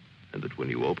 And that when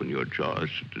you open your jaws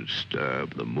to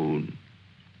disturb the moon,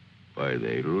 why,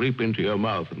 they leap into your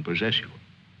mouth and possess you.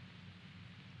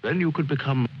 Then you could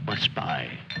become a spy,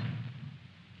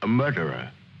 a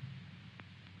murderer,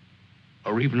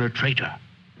 or even a traitor.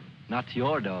 Not to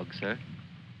your dog, sir.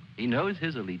 He knows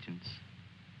his allegiance.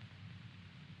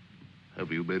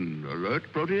 Have you been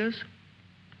alert, Proteus?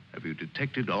 Have you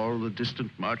detected all the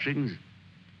distant marchings?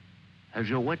 Has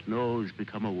your wet nose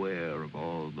become aware of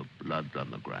all the blood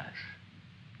on the grass?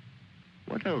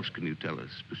 What else can you tell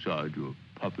us besides your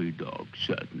puppy dog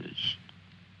sadness?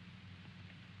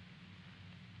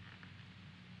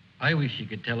 I wish you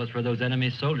could tell us where those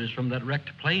enemy soldiers from that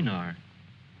wrecked plane are.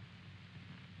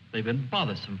 They've been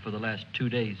bothersome for the last 2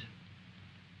 days.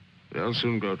 They'll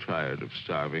soon grow tired of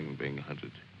starving and being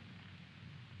hunted.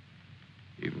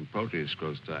 Even Proteus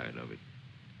grows tired of it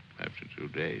after 2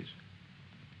 days.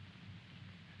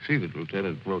 See that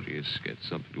Lieutenant Proteus gets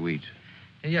something to eat.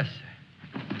 Yes,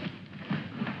 sir.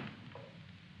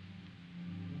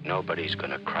 Nobody's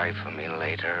gonna cry for me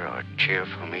later or cheer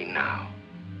for me now.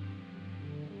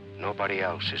 Nobody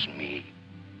else is me.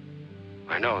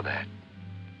 I know that.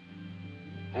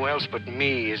 Who else but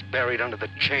me is buried under the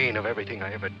chain of everything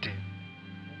I ever did?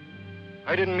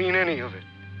 I didn't mean any of it.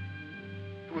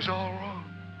 It was all wrong.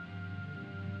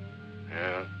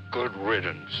 Yeah, good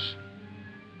riddance.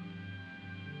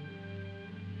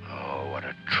 Oh, what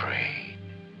a trade.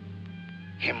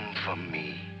 Him for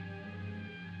me.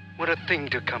 What a thing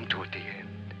to come to at the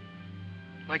end.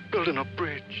 Like building a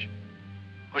bridge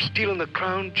or stealing the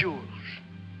crown jewels.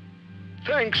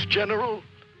 Thanks, General.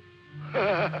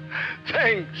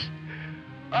 Thanks.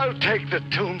 I'll take the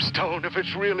tombstone if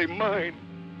it's really mine.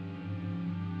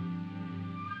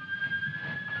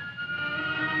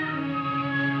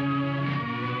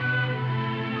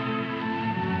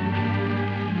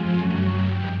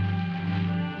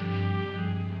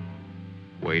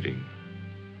 Waiting.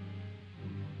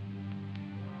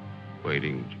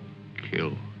 Waiting to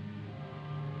kill.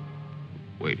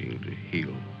 Waiting to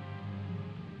heal.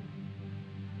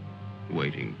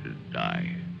 Waiting to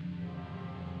die.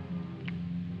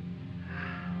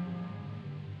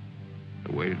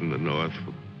 I waited in the north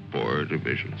for 4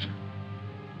 divisions.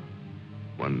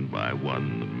 One by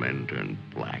one, the men turned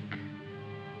black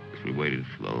as we waited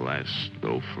for the last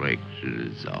snowflake to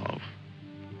dissolve.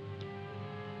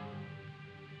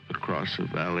 Across the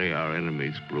valley, our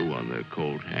enemies blew on their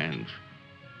cold hands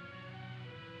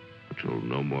until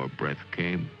no more breath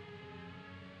came.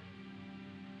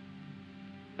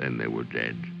 Then they were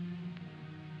dead,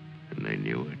 and they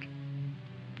knew it.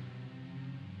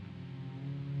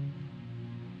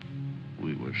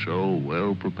 We were so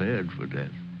well prepared for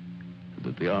death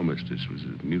that the armistice was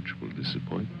a mutual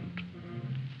disappointment.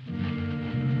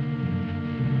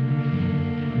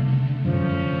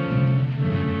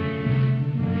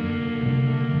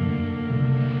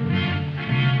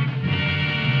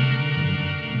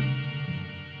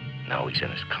 Now he's in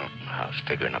his counting house,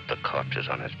 figuring up the corpses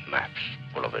on his maps,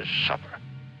 full of his supper.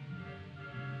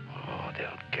 Oh,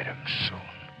 they'll get him soon.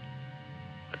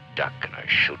 A duck in a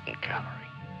shooting gallery.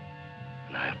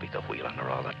 And I'll be the wheel under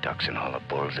all the ducks and all the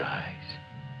bulls' eyes.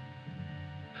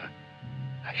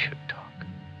 I should talk.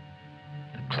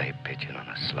 The clay pigeon on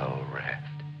a slow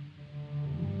raft.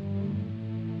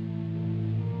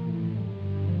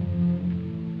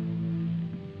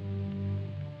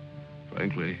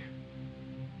 Frankly,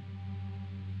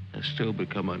 I still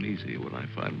become uneasy when I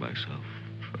find myself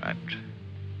trapped,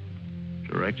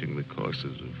 directing the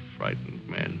courses of frightened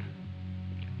men.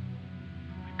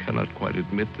 I cannot quite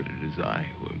admit that it is I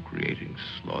who am creating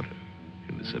slaughter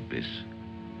in this abyss.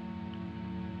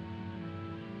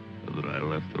 So that I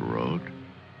left the road.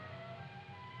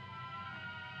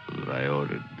 So that I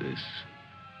ordered this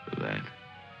or that.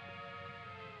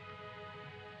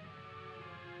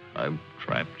 I'm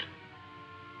trapped.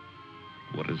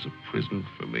 What is a prison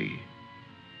for me?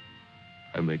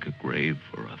 I make a grave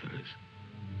for others.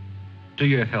 To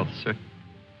your health, sir.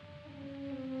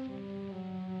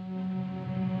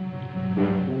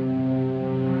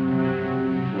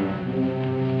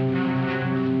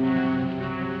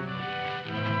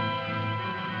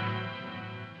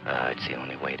 It's the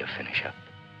only way to finish up.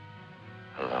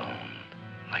 Alone,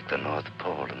 like the North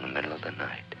Pole in the middle of the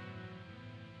night.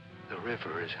 The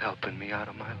river is helping me out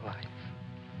of my life.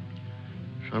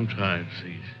 Sometimes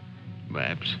these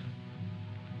maps.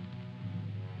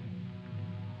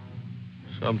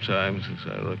 Sometimes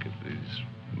as I look at these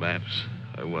maps,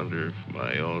 I wonder if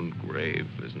my own grave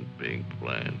isn't being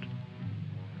planned.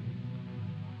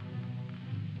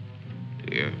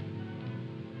 Here.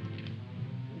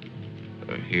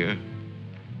 Or here.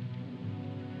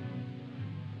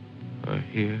 Or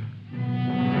here.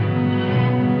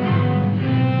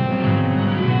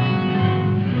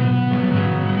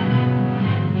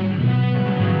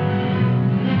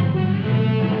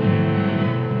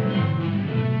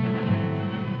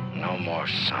 No more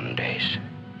Sundays.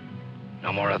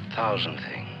 No more 1,000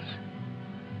 things.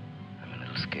 I'm a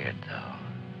little scared,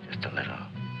 though. Just a little.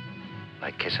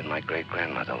 Like kissing my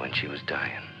great-grandmother when she was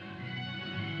dying.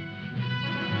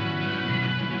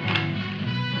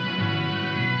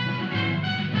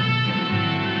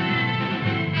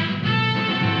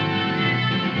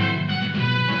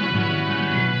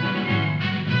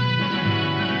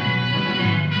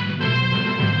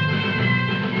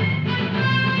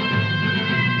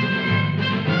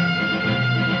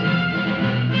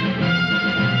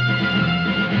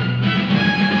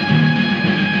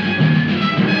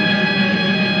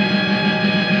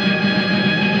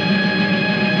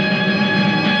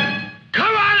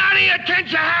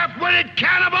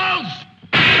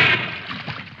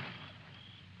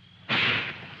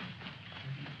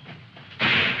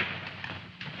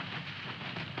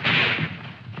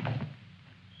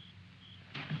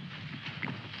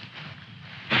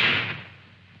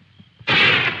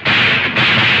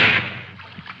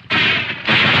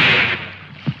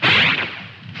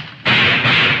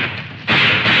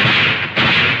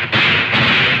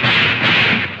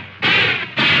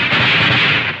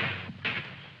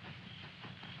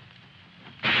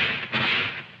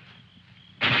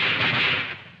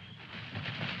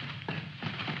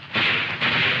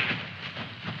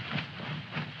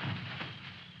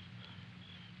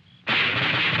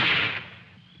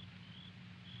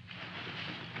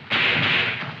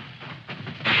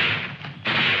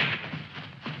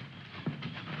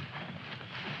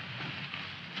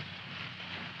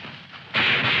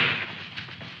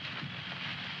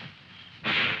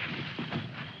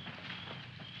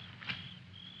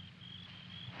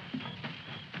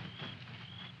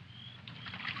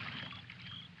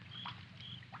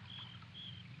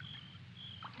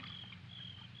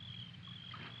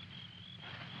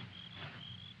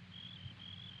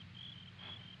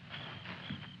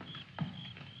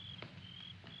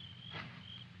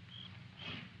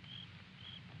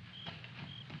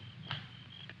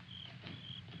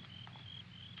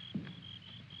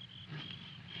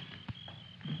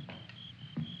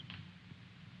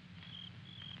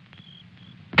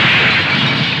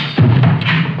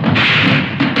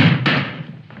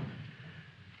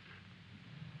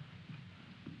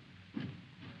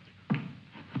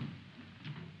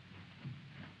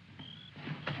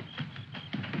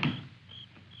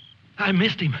 I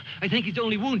missed him. I think he's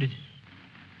only wounded.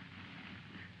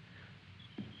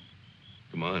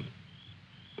 Come on.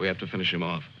 We have to finish him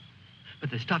off.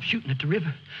 But they stopped shooting at the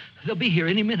river. They'll be here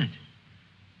any minute.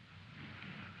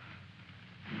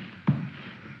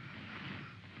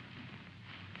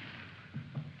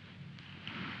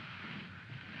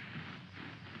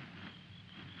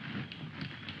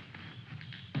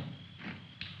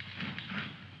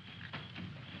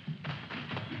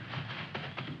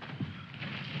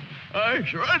 I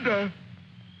surrender.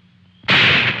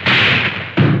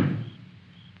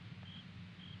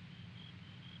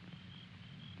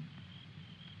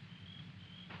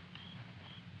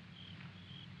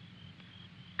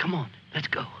 Come on, let's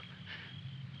go.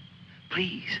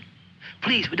 Please.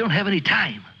 Please, we don't have any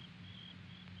time.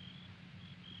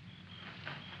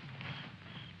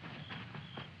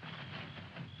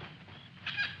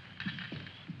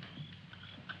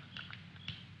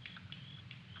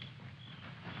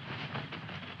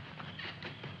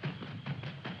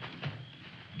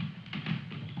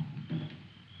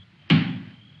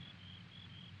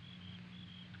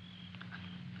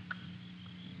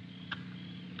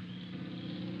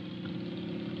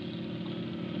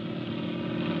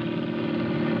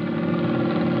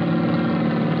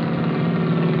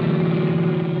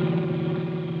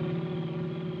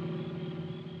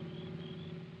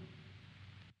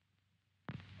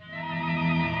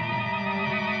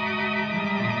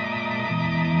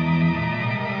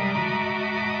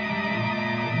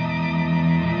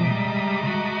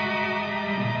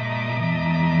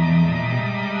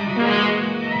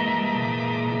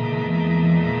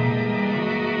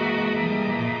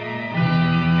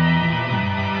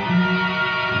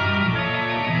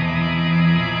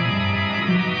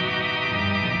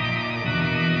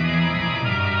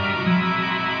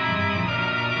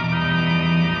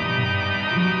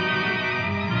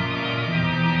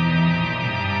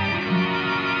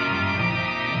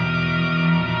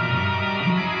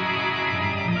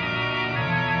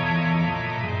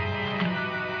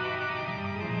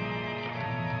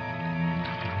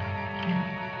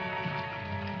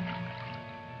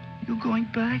 Going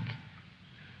back?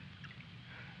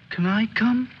 Can I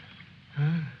come?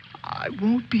 I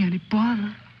won't be any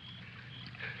bother.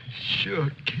 Sure,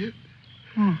 kid.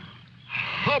 Oh.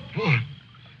 Hop on.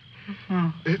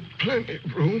 Oh. There's plenty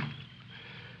of room.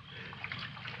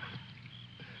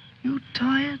 You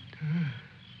tired?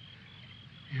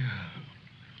 Yeah.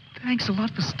 Thanks a lot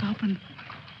for stopping.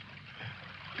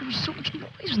 There was so much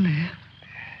noise in there.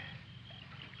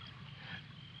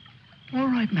 All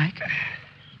right, Mac.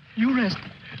 You rest.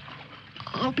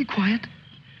 I'll be quiet.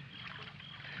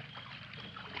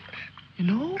 You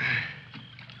know,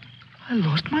 I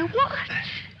lost my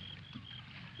watch.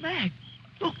 Mac,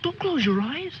 look, don't close your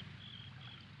eyes.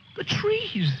 The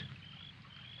trees.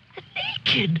 They're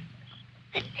naked.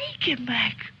 They're naked,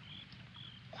 Mac.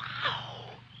 Wow.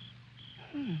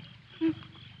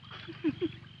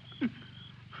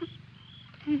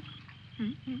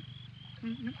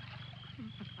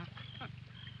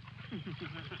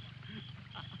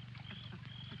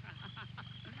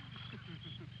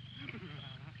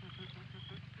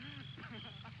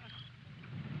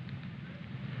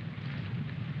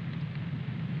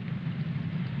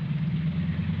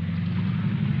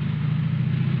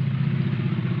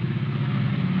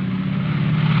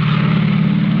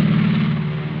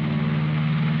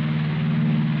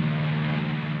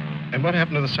 And what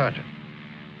happened to the sergeant?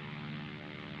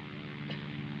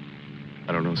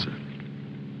 I don't know, sir.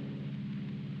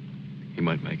 He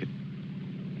might make it.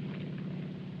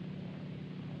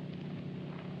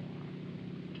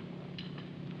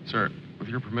 Sir, with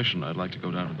your permission, I'd like to go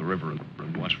down to the river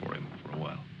and watch for him for a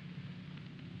while.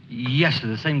 Yes, sir.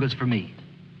 The same goes for me.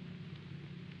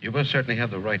 You most certainly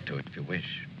have the right to it if you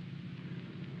wish.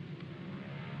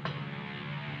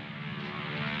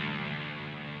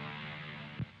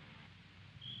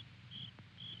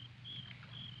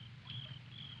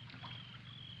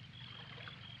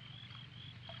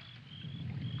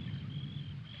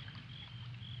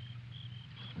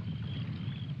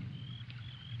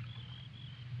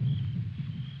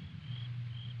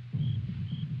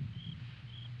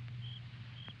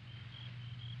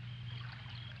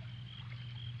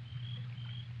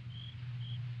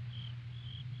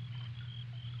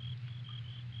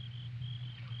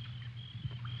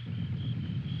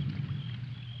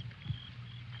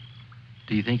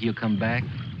 Do you think he'll come back?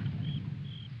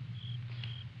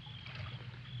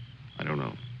 I don't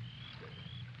know.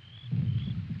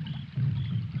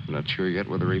 I'm not sure yet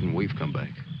whether even we've come back.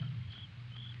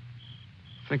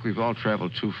 I think we've all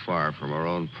traveled too far from our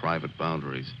own private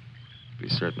boundaries to be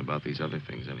certain about these other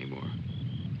things anymore.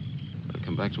 But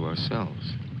come back to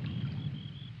ourselves.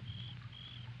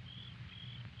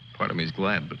 Part of me's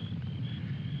glad, but...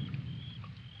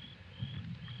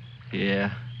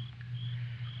 Yeah.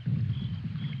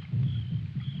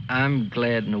 I'm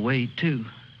glad in a way, too.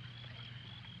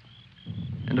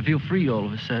 And I feel free all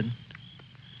of a sudden.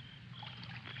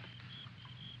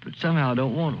 But somehow I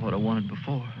don't want what I wanted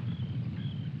before.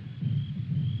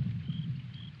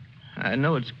 I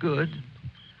know it's good.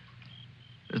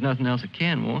 There's nothing else I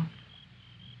can want.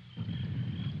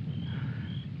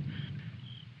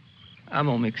 I'm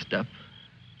all mixed up.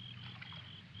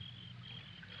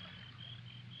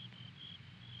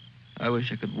 I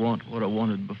wish I could want what I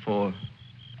wanted before.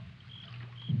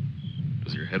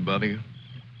 Does your head bother you?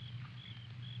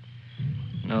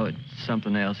 No, it's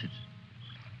something else. It's...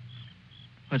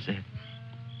 What's that?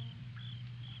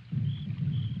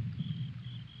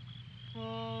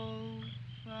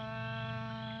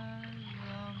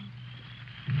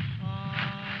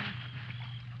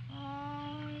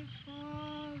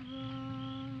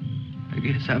 I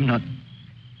guess I'm not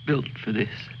built for this.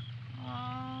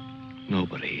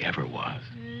 Nobody ever was.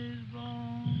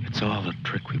 It's all a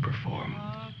trick we perform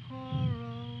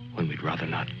when we'd rather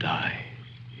not die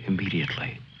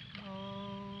immediately.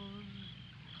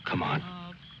 Come on.